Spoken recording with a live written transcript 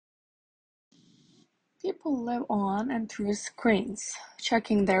People live on and through screens,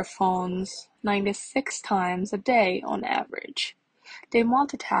 checking their phones 96 times a day on average. They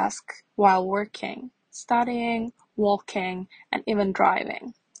multitask while working, studying, walking, and even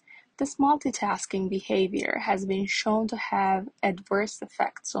driving. This multitasking behavior has been shown to have adverse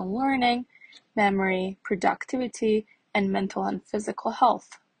effects on learning, memory, productivity, and mental and physical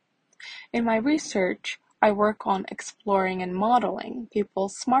health. In my research, I work on exploring and modeling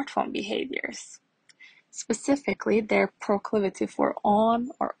people's smartphone behaviors, specifically their proclivity for on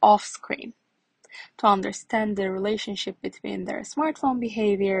or off screen, to understand the relationship between their smartphone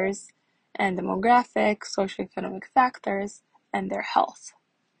behaviors and demographic, socioeconomic factors, and their health.